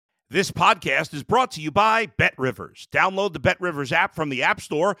This podcast is brought to you by BetRivers. Download the BetRivers app from the App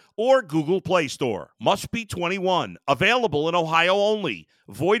Store or Google Play Store. Must be 21. Available in Ohio only.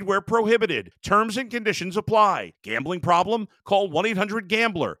 Void where prohibited. Terms and conditions apply. Gambling problem? Call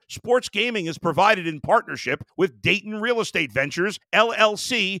 1-800-GAMBLER. Sports gaming is provided in partnership with Dayton Real Estate Ventures,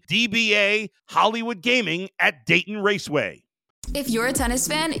 LLC, DBA, Hollywood Gaming at Dayton Raceway. If you're a tennis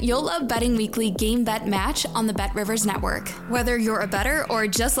fan, you'll love Betting Weekly Game Bet Match on the BetRivers Network. Whether you're a bettor or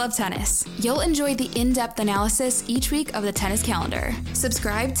just love tennis, you'll enjoy the in-depth analysis each week of the tennis calendar.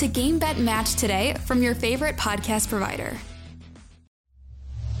 Subscribe to Game Bet Match today from your favorite podcast provider.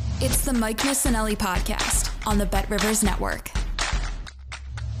 It's the Mike Missanelli Podcast on the BetRivers Network.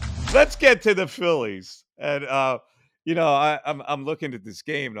 Let's get to the Phillies. And, I'm looking at this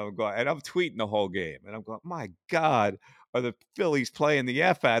game and I'm tweeting the whole game. And I'm going, my God, are the Phillies playing the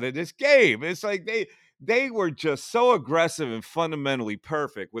F out of this game? It's like they were just so aggressive and fundamentally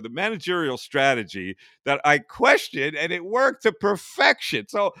perfect with a managerial strategy that I questioned, and it worked to perfection.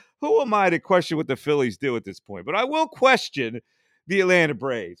 So who am I to question what the Phillies do at this point? But I will question the Atlanta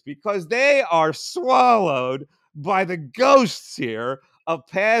Braves because they are swallowed by the ghosts here of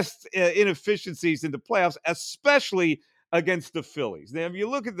past inefficiencies in the playoffs, especially against the Phillies. Now, if you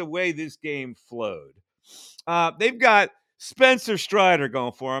look at the way this game flowed, they've got Spencer Strider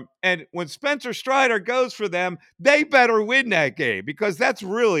going for them. And when Spencer Strider goes for them, they better win that game because that's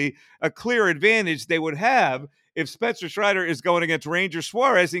really a clear advantage they would have if Spencer Strider is going against Ranger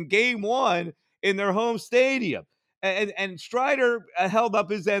Suarez in game one in their home stadium. And Strider held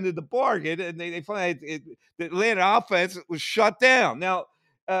up his end of the bargain, and they find the Atlanta offense was shut down. Now,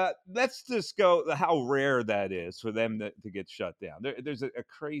 let's just go how rare that is for them to get shut down. There's a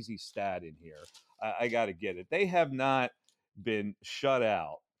crazy stat in here. I got to get it. They have not been shut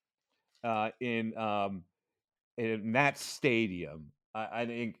out in that stadium. I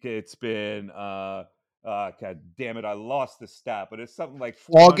think it's been God damn it, I lost the stat, but it's something like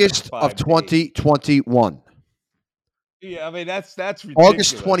August of 2021. Yeah, I mean that's ridiculous.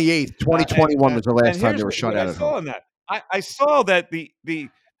 August 28th, 2021 was the last time they were shut out at home. I saw that the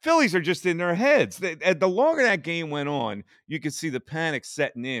Phillies are just in their heads. The longer that game went on, you could see the panic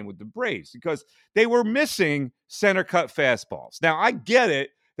setting in with the Braves because they were missing center cut fastballs. Now, I get it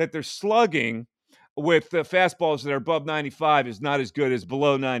that they're slugging with the fastballs that are above 95 is not as good as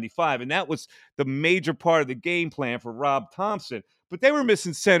below 95, and that was the major part of the game plan for Rob Thompson. But they were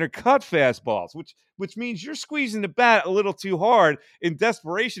missing center cut fastballs, which means you're squeezing the bat a little too hard in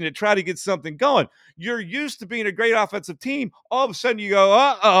desperation to try to get something going. You're used to being a great offensive team. All of a sudden you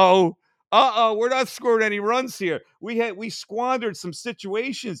go, we're not scoring any runs here. We squandered some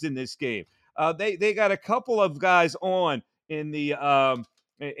situations in this game. They got a couple of guys on in the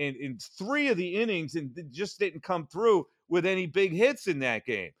in three of the innings and just didn't come through with any big hits in that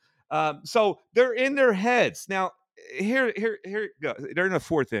game. So they're in their heads now. Here it goes. They're in the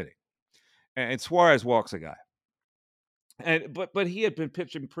fourth inning, and Suarez walks a guy, but he had been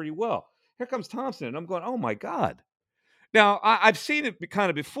pitching pretty well. Here comes Thompson, and I'm going, oh my God. Now I've seen it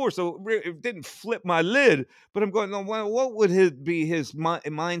kind of before, so it didn't flip my lid. But I'm going, no, what would be his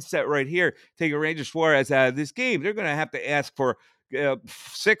mindset right here? Taking Ranger Suarez out of this game, they're going to have to ask for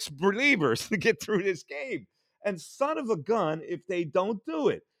 6 relievers to get through this game, and son of a gun if they don't do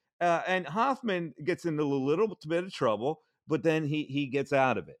it. And Hoffman gets into a little bit of trouble, but then he gets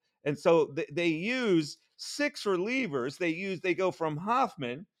out of it. And so they use 6 relievers. They go from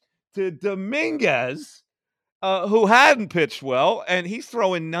Hoffman to Dominguez, who hadn't pitched well, and he's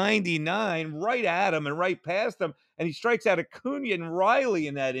throwing 99 right at him and right past him, and he strikes out Acuna and Riley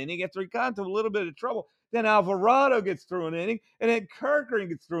in that inning after he got into a little bit of trouble. Then Alvarado gets through an inning, and then Kirkering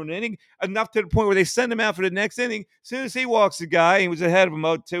gets through an inning, enough to the point where they send him out for the next inning. As soon as he walks the guy, he was ahead of him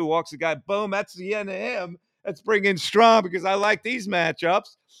 0-2, walks the guy, boom, that's the end of him. Let's bring in Strom because I like these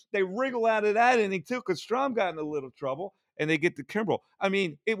matchups. They wriggle out of that inning, too, because Strom got in a little trouble, and they get to Kimbrel. I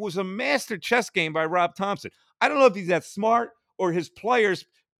mean, it was a master chess game by Rob Thompson. I don't know if he's that smart or his players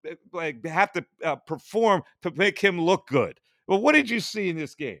have to perform to make him look good. But what did you see in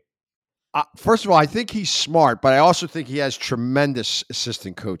this game? First of all, I think he's smart, but I also think he has tremendous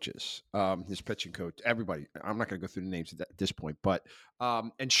assistant coaches. His pitching coach, everybody. I'm not going to go through the names at this point, but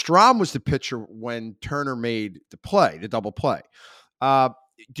and Strom was the pitcher when Turner made the double play.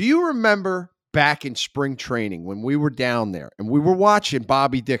 Do you remember back in spring training when we were down there and we were watching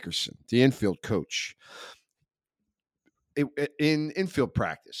Bobby Dickerson, the infield coach, in infield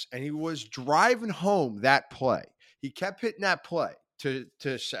practice, and he was driving home that play. He kept hitting that play to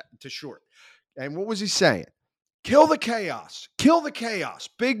short. And what was he saying? Kill the chaos. Kill the chaos.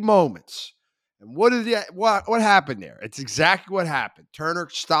 Big moments. And what happened there? It's exactly what happened. Turner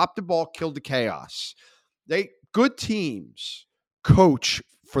stopped the ball, killed the chaos. Good teams coach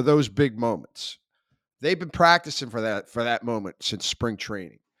for those big moments. They've been practicing for that moment since spring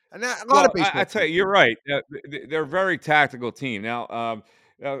training. And a lot of baseball. I tell you, you're right. They're a very tactical team. Now,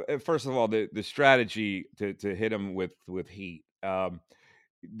 first of all, the strategy to hit them with heat.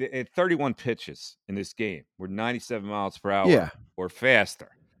 At 31 pitches in this game were 97 miles per hour or faster.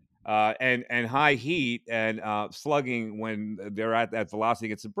 And high heat and slugging when they're at that velocity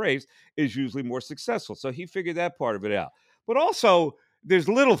against the Braves is usually more successful. So he figured that part of it out. But also, there's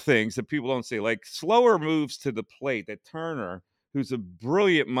little things that people don't see, like slower moves to the plate that Turner, who's a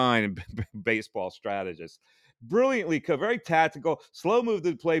brilliant mind and baseball strategist, brilliantly, very tactical, slow move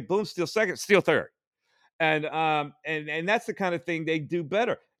to the plate, boom, steal second, steal third. And that's the kind of thing they do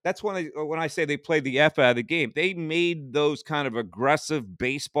better. That's when I say they played the F out of the game. They made those kind of aggressive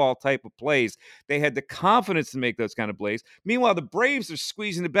baseball type of plays. They had the confidence to make those kind of plays. Meanwhile, the Braves are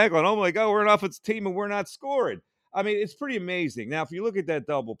squeezing the bag on, oh my God, we're an offensive team and we're not scoring. I mean, it's pretty amazing. Now, if you look at that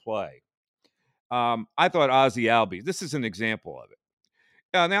double play, I thought Ozzie Albies, this is an example of it.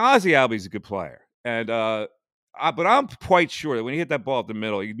 Now, Ozzie Albies is a good player. And but I'm quite sure that when he hit that ball up the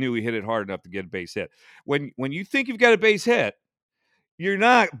middle, he knew he hit it hard enough to get a base hit. When you think you've got a base hit, you're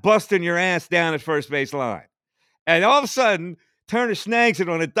not busting your ass down at first base line. And all of a sudden, Turner snags it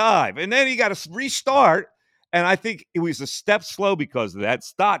on a dive. And then he got to restart. And I think it was a step slow because of that.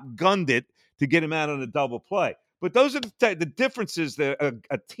 Stott gunned it to get him out on a double play. But those are the differences that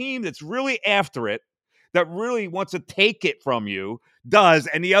a team that's really after it, that really wants to take it from you, does,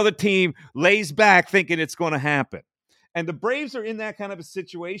 and the other team lays back thinking it's going to happen. And the Braves are in that kind of a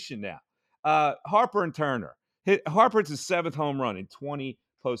situation now. Harper and Turner. Harper's his 7th home run in 20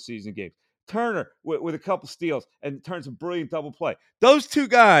 postseason games. Turner with a couple steals and turns a brilliant double play. Those two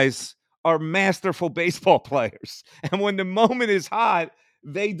guys are masterful baseball players. And when the moment is hot,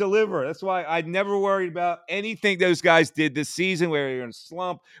 they deliver. That's why I never worried about anything those guys did this season, where you're in a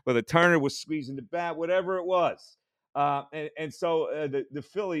slump, whether Turner was squeezing the bat, whatever it was. So the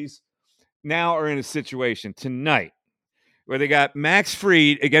Phillies now are in a situation tonight where they got Max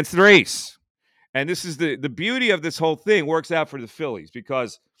Fried against the Rays. And this is the beauty of this whole thing works out for the Phillies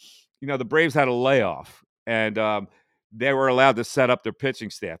because, the Braves had a layoff and they were allowed to set up their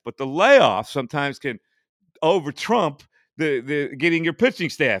pitching staff. But the layoff sometimes can over-trump the getting your pitching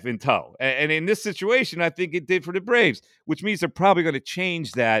staff in tow. And in this situation, I think it did for the Braves, which means they're probably going to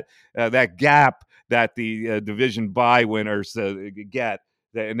change that gap that the division bye winners get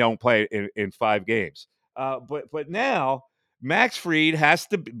and don't play in 5 games. But now Max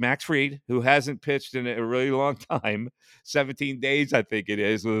Fried, who hasn't pitched in a really long time, 17 days, I think it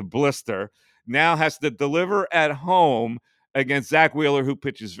is, with a blister, now has to deliver at home against Zach Wheeler, who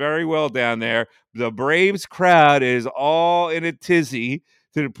pitches very well down there. The Braves crowd is all in a tizzy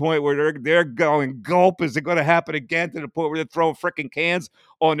to the point where they're going, gulp, is it going to happen again? To the point where they're throwing freaking cans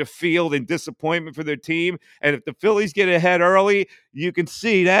on the field in disappointment for their team. And if the Phillies get ahead early, you can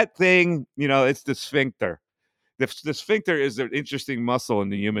see that thing, it's the sphincter. The sphincter is an interesting muscle in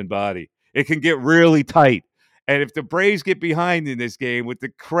the human body. It can get really tight. And if the Braves get behind in this game with the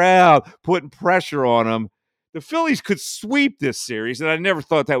crowd putting pressure on them, the Phillies could sweep this series, and I never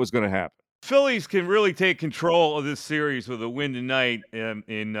thought that was going to happen. Phillies can really take control of this series with a win tonight.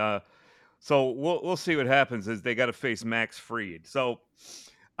 So we'll see what happens as they got to face Max Fried. So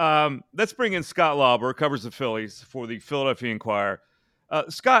let's bring in Scott Lauber, covers the Phillies for the Philadelphia Inquirer.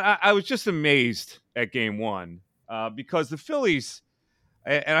 Scott, I was just amazed at Game 1 because the Phillies,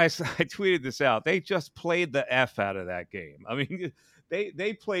 and I tweeted this out, they just played the F out of that game. I mean,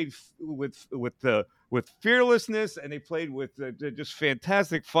 they played with fearlessness, and they played with just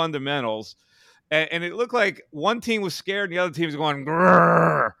fantastic fundamentals. And it looked like one team was scared and the other team was going,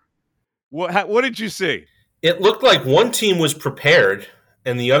 grrr. What did you see? It looked like one team was prepared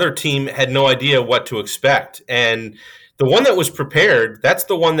and the other team had no idea what to expect. And the one that was prepared, that's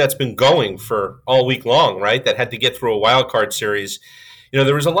the one that's been going for all week long, right? That had to get through a wild card series.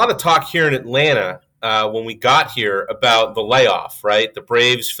 There was a lot of talk here in Atlanta when we got here about the layoff, right? The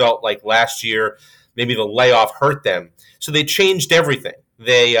Braves felt like last year maybe the layoff hurt them. So they changed everything.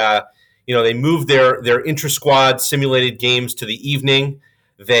 They moved their intra-squad simulated games to the evening.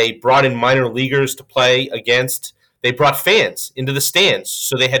 They brought in minor leaguers to play against. They brought fans into the stands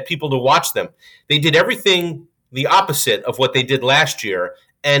so they had people to watch them. They did everything the opposite of what they did last year,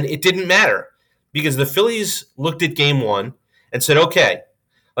 and it didn't matter because the Phillies looked at Game 1 and said, okay,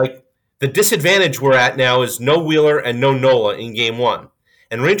 like the disadvantage we're at now is no Wheeler and no Nola in Game 1.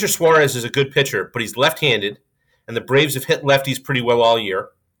 And Ranger Suarez is a good pitcher, but he's left-handed, and the Braves have hit lefties pretty well all year.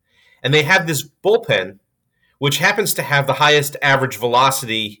 And they have this bullpen, which happens to have the highest average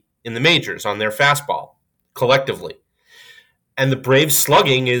velocity in the majors on their fastball collectively. And the Braves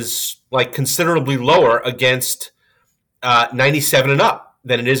slugging is like considerably lower against 97 and up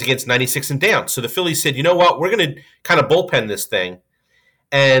than it is against 96 and down. So the Phillies said, you know what, we're going to kind of bullpen this thing.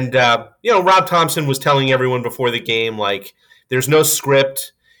 And, Rob Thompson was telling everyone before the game, like, there's no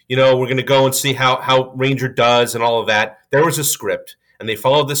script. We're going to go and see how Ranger does and all of that. There was a script, and they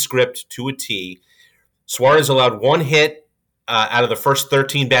followed the script to a T. Suarez allowed one hit out of the first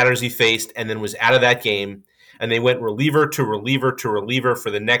 13 batters he faced and then was out of that game. And they went reliever to reliever to reliever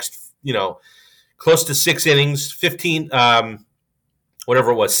for the next, close to 6 innings, 15,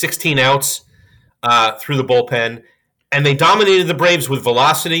 16 outs through the bullpen. And they dominated the Braves with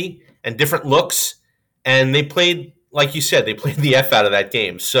velocity and different looks. And they played, like you said, they played the F out of that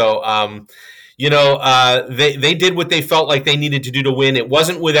game. So, they did what they felt like they needed to do to win. It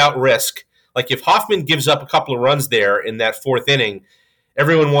wasn't without risk. Like if Hoffman gives up a couple of runs there in that fourth inning,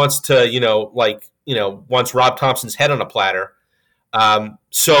 everyone wants to, wants Rob Thompson's head on a platter.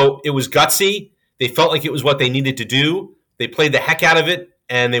 So it was gutsy. They felt like it was what they needed to do. They played the heck out of it,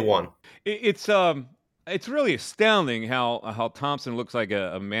 and they won. It's really astounding how Thompson looks like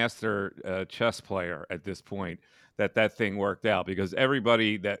a master chess player at this point. That thing worked out, because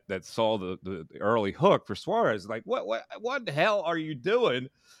everybody that saw the early hook for Suarez, like, what the hell are you doing?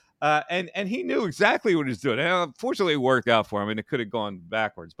 And he knew exactly what he was doing. And unfortunately, it worked out for him, and it could have gone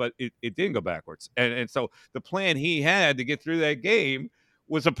backwards, but it didn't go backwards. And so the plan he had to get through that game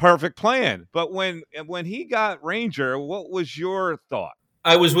was a perfect plan. But when he got Ranger, what was your thought?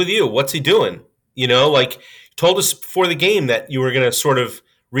 I was with you. What's he doing? Told us before the game that you were going to sort of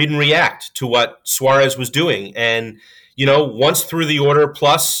read and react to what Suarez was doing. And, once through the order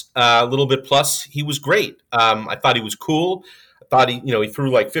plus, a little bit plus, he was great. I thought he was cool. I thought he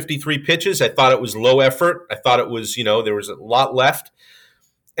threw like 53 pitches. I thought it was low effort. I thought it was, there was a lot left.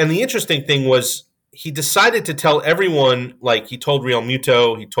 And the interesting thing was he decided to tell everyone, like he told Real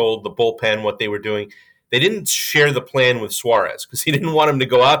Muto, he told the bullpen what they were doing. They didn't share the plan with Suarez because he didn't want him to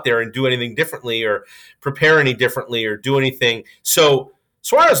go out there and do anything differently or prepare any differently or do anything. So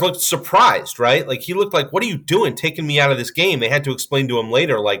Suarez looked surprised, right? Like he looked like, what are you doing taking me out of this game? They had to explain to him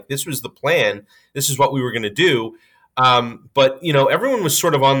later, like this was the plan. This is what we were going to do. But everyone was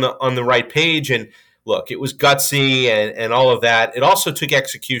sort of on the right page. And look, it was gutsy and all of that. It also took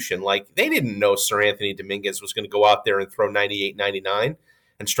execution. Like they didn't know Sir Anthony Dominguez was going to go out there and throw 98, 99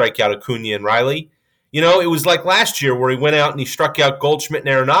 and strike out Acuna and Riley. It was like last year where he went out and he struck out Goldschmidt and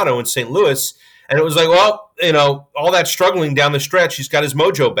Arenado in St. Louis. And it was like, well, all that struggling down the stretch, he's got his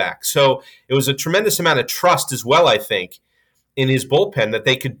mojo back. So it was a tremendous amount of trust as well, I think, in his bullpen that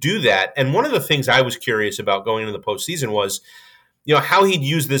they could do that. And one of the things I was curious about going into the postseason was, how he'd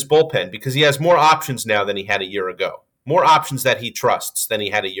use this bullpen, because he has more options now than he had a year ago, more options that he trusts than he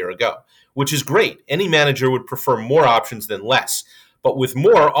had a year ago, which is great. Any manager would prefer more options than less. But with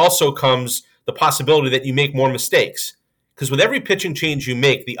more also comes the possibility that you make more mistakes. Because with every pitching change you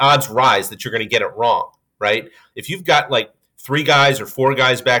make, the odds rise that you're going to get it wrong, right? If you've got like 3 guys or 4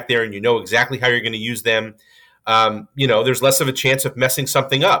 guys back there and you know exactly how you're going to use them, there's less of a chance of messing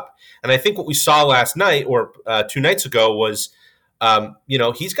something up. And I think what we saw last night or 2 nights ago was,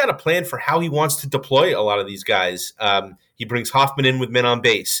 he's got a plan for how he wants to deploy a lot of these guys. He brings Hoffman in with men on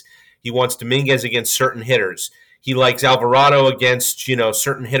base. He wants Dominguez against certain hitters. He likes Alvarado against,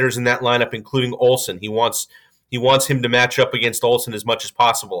 certain hitters in that lineup, including Olsen. He wants him to match up against Olsen as much as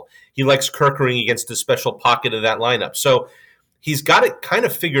possible. He likes Kerkering against a special pocket of that lineup. So he's got it kind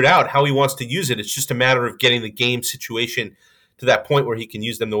of figured out how he wants to use it. It's just a matter of getting the game situation to that point where he can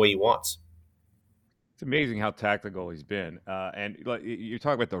use them the way he wants. It's amazing how tactical he's been. And like, you're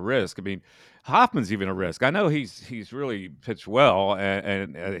talking about the risk. I mean, Hoffman's even a risk. I know he's really pitched well,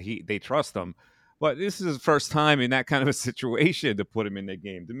 and they trust him. But this is his first time in that kind of a situation to put him in the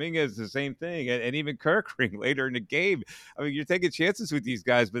game. Dominguez, the same thing, and even Kerkering later in the game. I mean, you're taking chances with these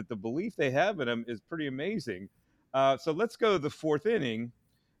guys, but the belief they have in him is pretty amazing. So let's go to the 4th inning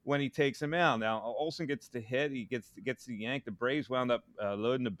when he takes him out. Now, Olsen gets the hit. He gets the yank. The Braves wound up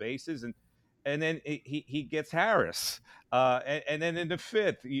loading the bases, and then he gets Harris. And then in the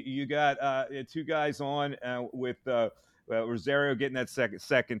 5th, you got 2 guys on with Rosario getting that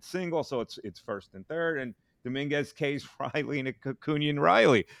second single, so it's first and third, and Dominguez, Case, Riley, and Acuna and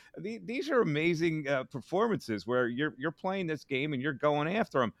Riley. These are amazing performances where you're playing this game and you're going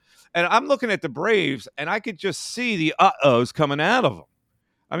after them. And I'm looking at the Braves, and I could just see the uh-ohs coming out of them.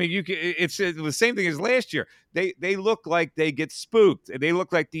 I mean, it's the same thing as last year. They look like they get spooked, and they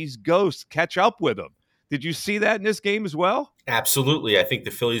look like these ghosts catch up with them. Did you see that in this game as well? Absolutely. I think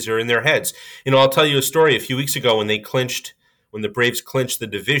the Phillies are in their heads. I'll tell you a story. A few weeks ago when the Braves clinched the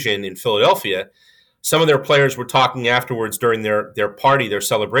division in Philadelphia, some of their players were talking afterwards during their party, their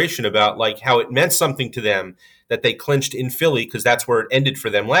celebration, about like how it meant something to them that they clinched in Philly because that's where it ended for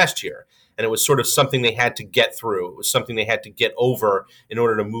them last year. And it was sort of something they had to get through. It was something they had to get over in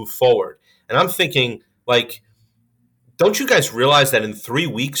order to move forward. And I'm thinking, like, don't you guys realize that in 3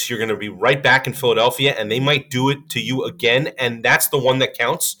 weeks you're going to be right back in Philadelphia and they might do it to you again? And that's the one that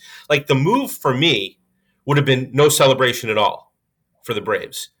counts. Like, the move for me would have been no celebration at all for the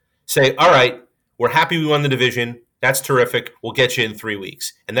Braves. Say, all right, we're happy we won the division. That's terrific. We'll get you in 3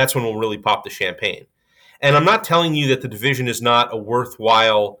 weeks. And that's when we'll really pop the champagne. And I'm not telling you that the division is not a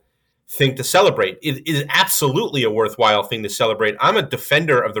worthwhile thing to celebrate. It is absolutely a worthwhile thing to celebrate. I'm a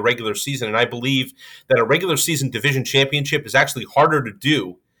defender of the regular season, and I believe that a regular season division championship is actually harder to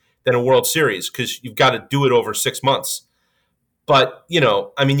do than a World Series because you've got to do it over 6 months. But, you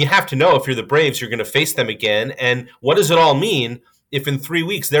have to know if you're the Braves, you're going to face them again. And what does it all mean if in 3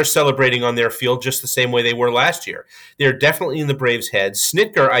 weeks they're celebrating on their field just the same way they were last year? They're definitely in the Braves' heads.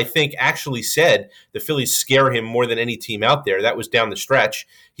 Snitker, I think, actually said the Phillies scare him more than any team out there. That was down the stretch.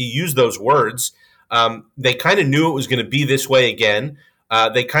 He used those words. They kind of knew it was going to be this way again.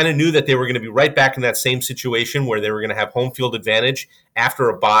 They kind of knew that they were going to be right back in that same situation where they were going to have home field advantage after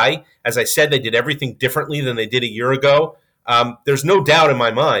a bye. As I said, they did everything differently than they did a year ago. There's no doubt in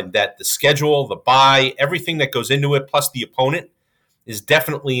my mind that the schedule, the bye, everything that goes into it, plus the opponent, is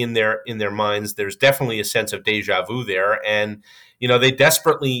definitely in their minds. There's definitely a sense of deja vu there. And, they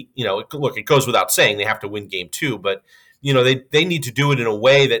desperately, look, it goes without saying they have to win game 2, but, they need to do it in a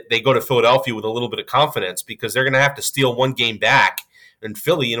way that they go to Philadelphia with a little bit of confidence because they're going to have to steal one game back in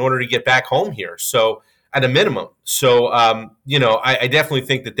Philly in order to get back home here. So at a minimum. So, I definitely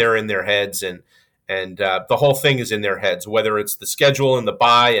think that they're in their heads and the whole thing is in their heads, whether it's the schedule and the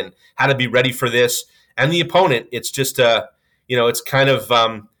bye and how to be ready for this and the opponent. It's just it's kind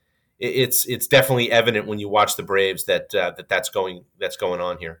of it's definitely evident when you watch the Braves that's going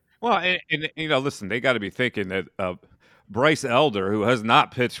on here. Well, and listen, they got to be thinking that Bryce Elder, who has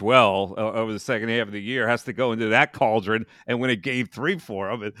not pitched well over the second half of the year, has to go into that cauldron and win a game 3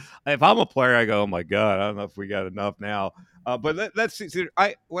 for him. And if I'm a player, I go, oh my God, I don't know if we got enough now. But let's see.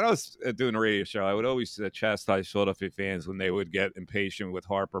 When I was doing a radio show, I would always chastise Philadelphia fans when they would get impatient with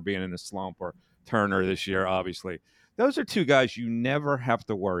Harper being in a slump or Turner this year, obviously. Those are two guys you never have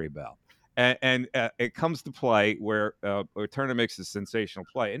to worry about. And it comes to play where Turner makes a sensational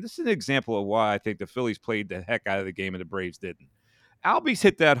play. And this is an example of why I think the Phillies played the heck out of the game and the Braves didn't. Albies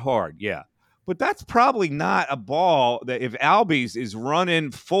hit that hard, yeah. But that's probably not a ball that if Albies is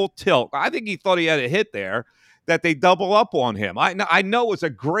running full tilt, I think he thought he had a hit there, that they double up on him. I know it was a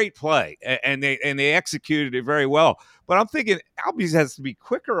great play, and they executed it very well. But I'm thinking Albies has to be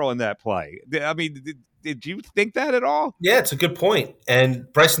quicker on that play. I mean, did you think that at all? Yeah, it's a good point.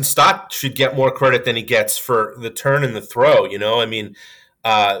 And Bryson Stott should get more credit than he gets for the turn and the throw. It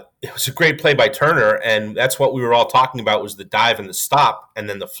was a great play by Turner, and that's what we were all talking about was the dive and the stop and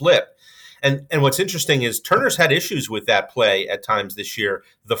then the flip. And what's interesting is Turner's had issues with that play at times this year,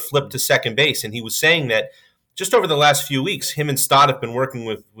 the flip to second base. And he was saying that just over the last few weeks, him and Stott have been working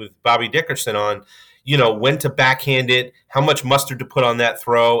with Bobby Dickerson on, when to backhand it, how much mustard to put on that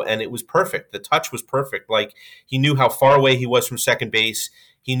throw, and it was perfect. The touch was perfect. Like, he knew how far away he was from second base.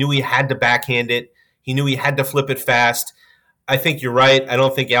 He knew he had to backhand it. He knew he had to flip it fast. I think you're right. I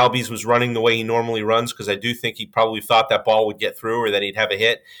don't think Albies was running the way he normally runs because I do think he probably thought that ball would get through or that he'd have a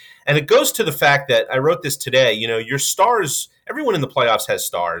hit. And it goes to the fact that I wrote this today, your stars, everyone in the playoffs has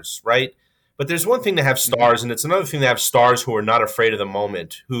stars, right? But there's one thing to have stars, and it's another thing to have stars who are not afraid of the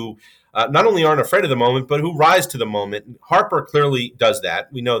moment, who not only aren't afraid of the moment, but who rise to the moment. Harper clearly does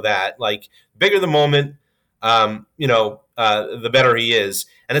that. We know that. Like, bigger the moment, the better he is.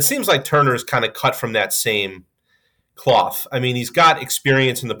 And it seems like Turner's kind of cut from that same cloth. I mean, he's got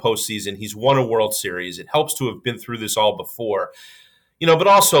experience in the postseason. He's won a World Series. It helps to have been through this all before. But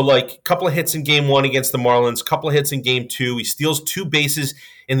also, like, a couple of hits in game 1 against the Marlins, a couple of hits in game 2. He steals 2 bases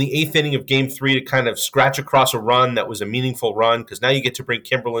in the 8th inning of game 3 to kind of scratch across a run that was a meaningful run, because now you get to bring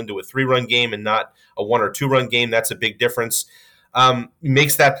Kimbrel into a 3-run game and not a 1 or 2-run game. That's a big difference. He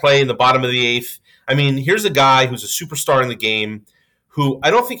makes that play in the bottom of the 8th. I mean, here's a guy who's a superstar in the game who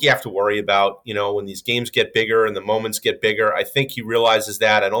I don't think you have to worry about, when these games get bigger and the moments get bigger. I think he realizes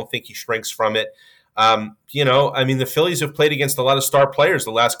that. I don't think he shrinks from it. The Phillies have played against a lot of star players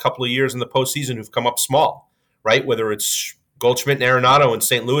the last couple of years in the postseason who've come up small, right? Whether it's Goldschmidt and Arenado in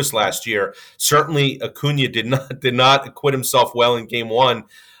St. Louis last year. Certainly Acuna did not acquit himself well in game 1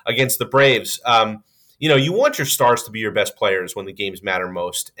 against the Braves. you want your stars to be your best players when the games matter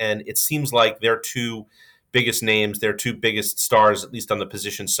most. And it seems like their two biggest names, their two biggest stars, at least on the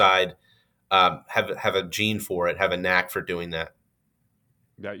position side, have a gene for it, have a knack for doing that.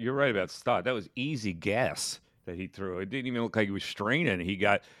 Yeah, you're right about Stott. That was easy gas that he threw. It didn't even look like he was straining. He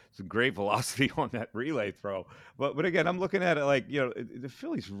got some great velocity on that relay throw. But again, I'm looking at it like, the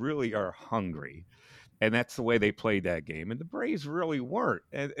Phillies really are hungry. And that's the way they played that game. And the Braves really weren't.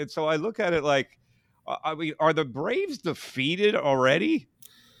 And so I look at it like, are the Braves defeated already?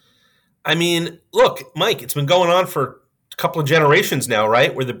 I mean, look, Mike, it's been going on for a couple of generations now,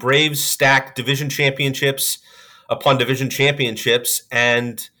 right? Where the Braves stack division championships upon division championships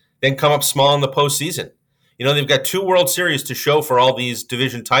and then come up small in the postseason. They've got 2 World Series to show for all these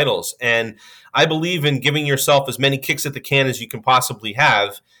division titles. And I believe in giving yourself as many kicks at the can as you can possibly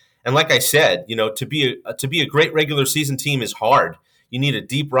have. And like I said, to be a great regular season team is hard. You need a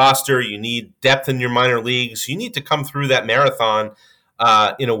deep roster. You need depth in your minor leagues. You need to come through that marathon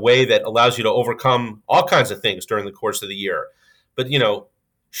in a way that allows you to overcome all kinds of things during the course of the year. But,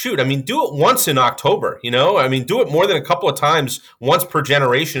 do it once in October, do it more than a couple of times, once per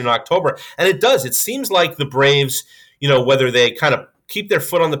generation in October. And it does. It seems like the Braves, whether they kind of keep their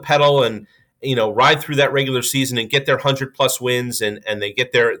foot on the pedal and, ride through that regular season and get their 100+ wins and they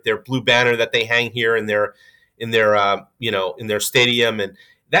get their blue banner that they hang here in their stadium. And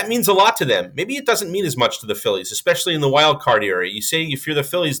that means a lot to them. Maybe it doesn't mean as much to the Phillies, especially in the wild card area. You say if you're the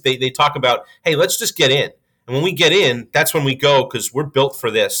Phillies, they talk about, hey, let's just get in. And when we get in, that's when we go because we're built for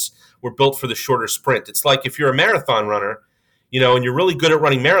this. We're built for the shorter sprint. It's like if you're a marathon runner, and you're really good at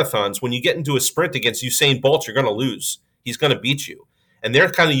running marathons, when you get into a sprint against Usain Bolt, you're going to lose. He's going to beat you. And they're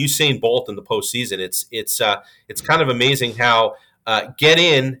kind of Usain Bolt in the postseason. It's kind of amazing how get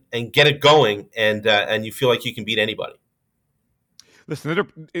in and get it going, and you feel like you can beat anybody. Listen,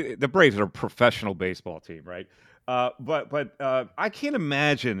 the Braves are a professional baseball team, right? But I can't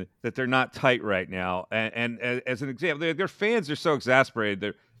imagine that they're not tight right now. And as an example, their fans are so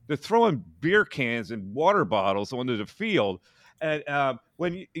exasperated. They're throwing beer cans and water bottles onto the field. And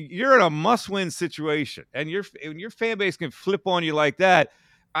when you're in a must-win situation, and your fan base can flip on you like that,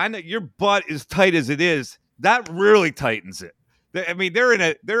 I know your butt is tight as it is. That really tightens it. They're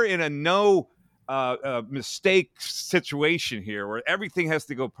in a no mistake situation here where everything has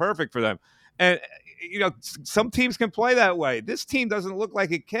to go perfect for them. And some teams can play that way. This team doesn't look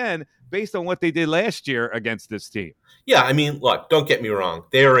like it can, based on what they did last year against this team. Yeah, look, don't get me wrong.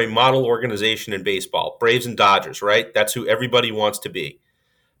 They are a model organization in baseball. Braves and Dodgers, right? That's who everybody wants to be.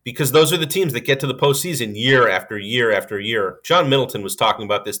 Because those are the teams that get to the postseason year after year after year. John Middleton was talking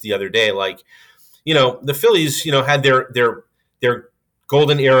about this the other day. Like, the Phillies, had their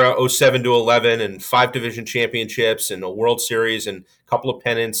golden era 07 to 11 and 5 division championships and a World Series and a couple of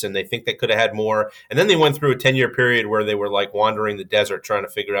pennants, and they think they could have had more. And then they went through a 10-year period where they were like wandering the desert trying to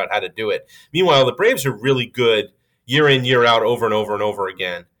figure out how to do it. Meanwhile, the Braves are really good year in, year out, over and over and over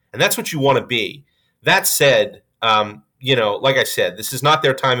again. And that's what you want to be. That said, like I said, this is not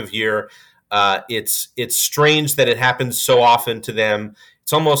their time of year. It's strange that it happens so often to them.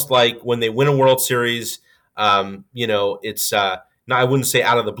 It's almost like when they win a World Series, it's I wouldn't say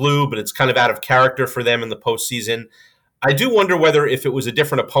out of the blue, but it's kind of out of character for them in the postseason. I do wonder whether if it was a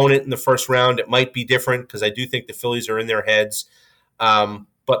different opponent in the first round, it might be different because I do think the Phillies are in their heads.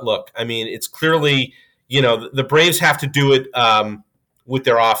 But look, it's clearly, the Braves have to do it with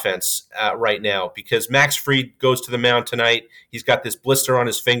their offense right now because Max Fried goes to the mound tonight. He's got this blister on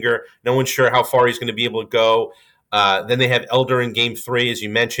his finger. No one's sure how far he's going to be able to go. Then they have Elder in Game 3, as you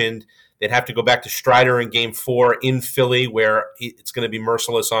mentioned. They'd have to go back to Strider in Game 4 in Philly, where it's going to be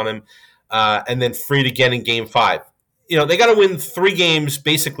merciless on him, and then Fried again in Game 5. They got to win 3 games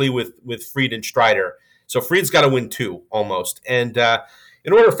basically with Fried and Strider. So Fried's got to win 2 almost. And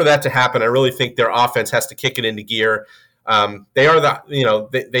in order for that to happen, I really think their offense has to kick it into gear. They are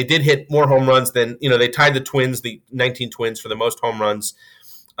they did hit more home runs than they tied the Twins, the 19 Twins, for the most home runs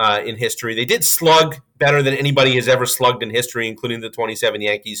in history. They did slug better than anybody has ever slugged in history, including the 27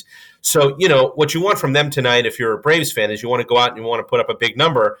 Yankees. So, what you want from them tonight, if you're a Braves fan, is you want to go out and you want to put up a big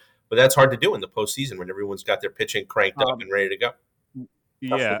number, but that's hard to do in the postseason when everyone's got their pitching cranked up and ready to go.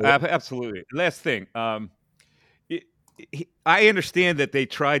 Yeah, absolutely. Last thing. I understand that they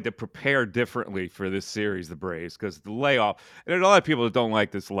tried to prepare differently for this series, the Braves, because the layoff, and there are a lot of people that don't like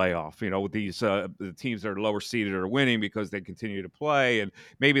this layoff, with these the teams that are lower seeded are winning because they continue to play, and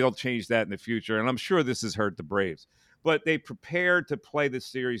maybe they'll change that in the future. And I'm sure this has hurt the Braves, but they prepared to play this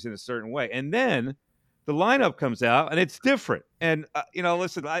series in a certain way. And then the lineup comes out and it's different. And,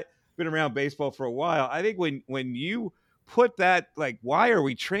 listen, I've been around baseball for a while. I think when you put that, like, why are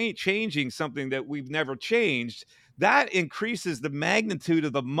we changing something that we've never changed? That increases the magnitude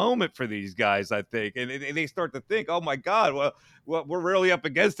of the moment for these guys, I think. And they start to think, oh, my God, well, we're really up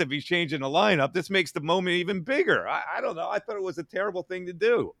against it if he's changing the lineup. This makes the moment even bigger. I don't know. I thought it was a terrible thing to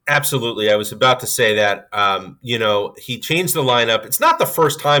do. Absolutely. I was about to say that. He changed the lineup. It's not the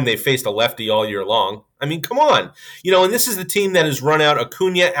first time they faced a lefty all year long. I mean, come on. And this is the team that has run out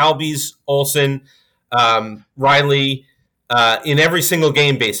Acuna, Albies, Olsen, Riley in every single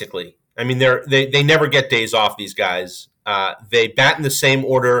game, basically. I mean, they never get days off, these guys. They bat in the same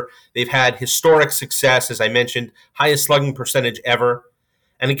order. They've had historic success, as I mentioned, highest slugging percentage ever.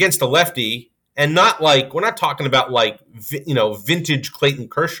 And against a lefty, and not like, we're not talking about like, vintage Clayton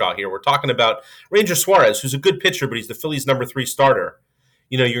Kershaw here. We're talking about Ranger Suarez, who's a good pitcher, but he's the Phillies' number 3 starter.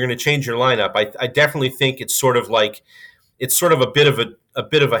 You're going to change your lineup. I definitely think it's sort of a bit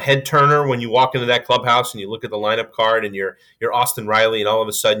of a head turner when you walk into that clubhouse and you look at the lineup card and you're Austin Riley, and all of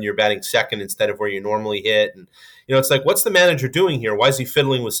a sudden you're batting second instead of where you normally hit. And it's like, what's the manager doing here? Why is he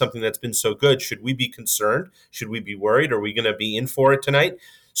fiddling with something that's been so good? Should we be concerned? Should we be worried? Are we going to be in for it tonight?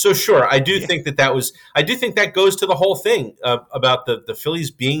 So sure, I do think I do think that goes to the whole thing about the Phillies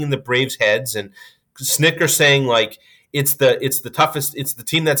being in the Braves' heads, and Snicker saying, like, it's the toughest, it's the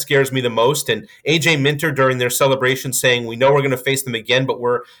team that scares me the most. And AJ Minter during their celebration saying, we know we're going to face them again, but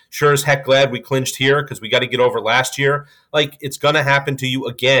we're sure as heck glad we clinched here because we got to get over last year. Like, it's going to happen to you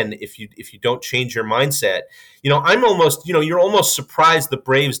again if you don't change your mindset. I'm almost, you're almost surprised the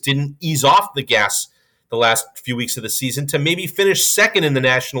Braves didn't ease off the gas the last few weeks of the season to maybe finish second in the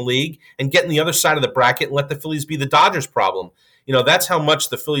National League and get on the other side of the bracket and let the Phillies be the Dodgers' problem. That's how much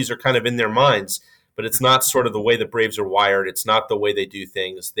the Phillies are kind of in their minds. But it's not sort of the way the Braves are wired. It's not the way they do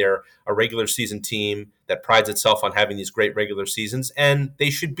things. They're a regular season team that prides itself on having these great regular seasons, and they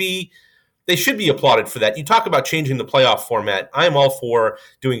should be applauded for that. You talk about changing the playoff format. I am all for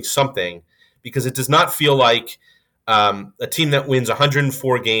doing something, because it does not feel like a team that wins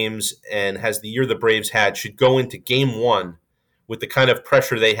 104 games and has the year the Braves had should go into game 1 with the kind of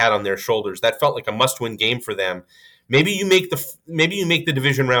pressure they had on their shoulders. That felt like a must-win game for them. Maybe you make the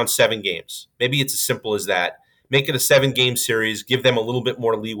division round 7 games. Maybe it's as simple as that. Make it a 7-game series. Give them a little bit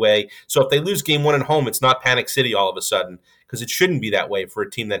more leeway. So if they lose game 1 at home, it's not Panic City all of a sudden, because it shouldn't be that way for a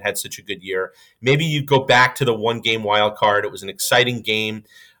team that had such a good year. Maybe you go back to the 1-game wild card. It was an exciting game.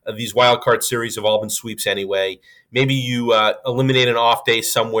 These wild card series have all been sweeps anyway. Maybe you eliminate an off day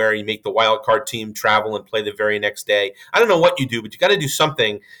somewhere. You make the wild card team travel and play the very next day. I don't know what you do, but you got to do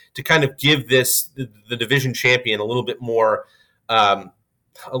something to kind of give the division champion a little bit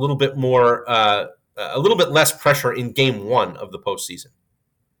less pressure in game 1 of the postseason.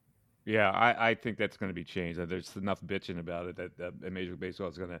 Yeah, I think that's going to be changed. There's enough bitching about it that Major League Baseball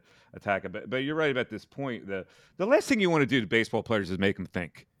is going to attack it. But you're right about this point. The last thing you want to do to baseball players is make them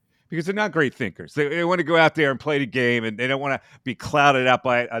think, because they're not great thinkers. They want to go out there and play the game, and they don't want to be clouded out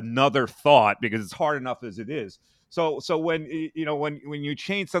by another thought, because it's hard enough as it is. So when you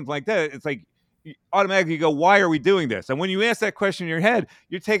change something like that, it's like you automatically go, why are we doing this? And when you ask that question in your head,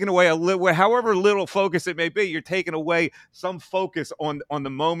 you're taking away however little focus it may be, you're taking away some focus on the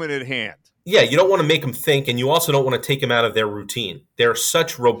moment at hand. Yeah, you don't want to make them think, and you also don't want to take them out of their routine. They're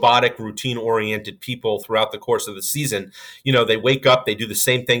such robotic, routine-oriented people throughout the course of the season. They wake up, they do the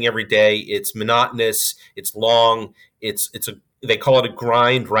same thing every day. It's monotonous, it's long, they call it a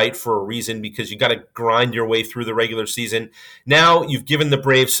grind, right, for a reason, because you got to grind your way through the regular season. Now you've given the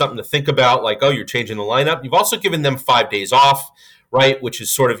Braves something to think about, like, oh, you're changing the lineup. You've also given them 5 days off, right, which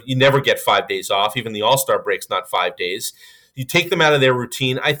is sort of, you never get 5 days off. Even the All-Star break's not 5 days. You take them out of their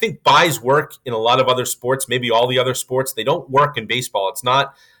routine. I think buys work in a lot of other sports, maybe all the other sports. They don't work in baseball. It's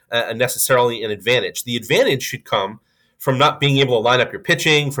not necessarily an advantage. The advantage should come from not being able to line up your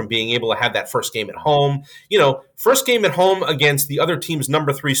pitching, from being able to have that first game at home. First game at home against the other team's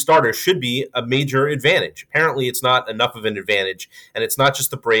number 3 starter should be a major advantage. Apparently, it's not enough of an advantage, and it's not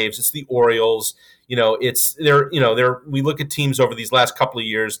just the Braves; it's the Orioles. We look at teams over these last couple of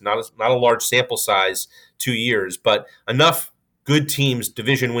years, not a large sample size, 2 years, but enough good teams,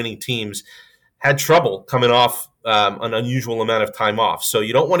 division-winning teams, had trouble coming off an unusual amount of time off. So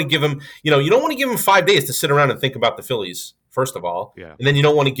you don't want to give them, 5 days to sit around and think about the Phillies, first of all. Yeah. And then you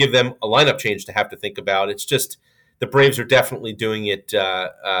don't want to give them a lineup change to have to think about. It's just the Braves are definitely doing it,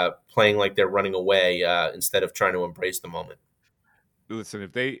 playing like they're running away instead of trying to embrace the moment. Listen,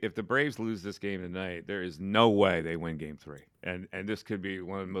 if the Braves lose this game tonight, there is no way they win Game 3, and this could be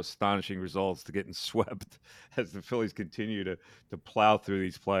one of the most astonishing results to getting swept as the Phillies continue to plow through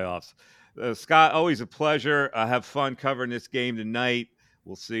these playoffs. Scott, always a pleasure. Have fun covering this game tonight.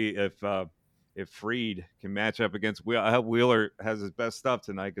 We'll see if if Fried can match up against Wheeler. I hope Wheeler has his best stuff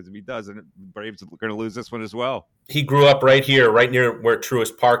tonight, because if he doesn't, Braves are going to lose this one as well. He grew up right here, right near where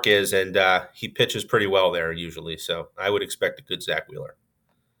Truist Park is, and he pitches pretty well there usually. So I would expect a good Zach Wheeler.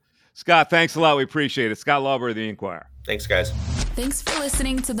 Scott, thanks a lot. We appreciate it. Scott Lauber of the Inquirer. Thanks, guys. Thanks for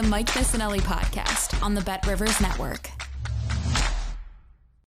listening to the Mike Missanelli podcast on the Bet Rivers Network.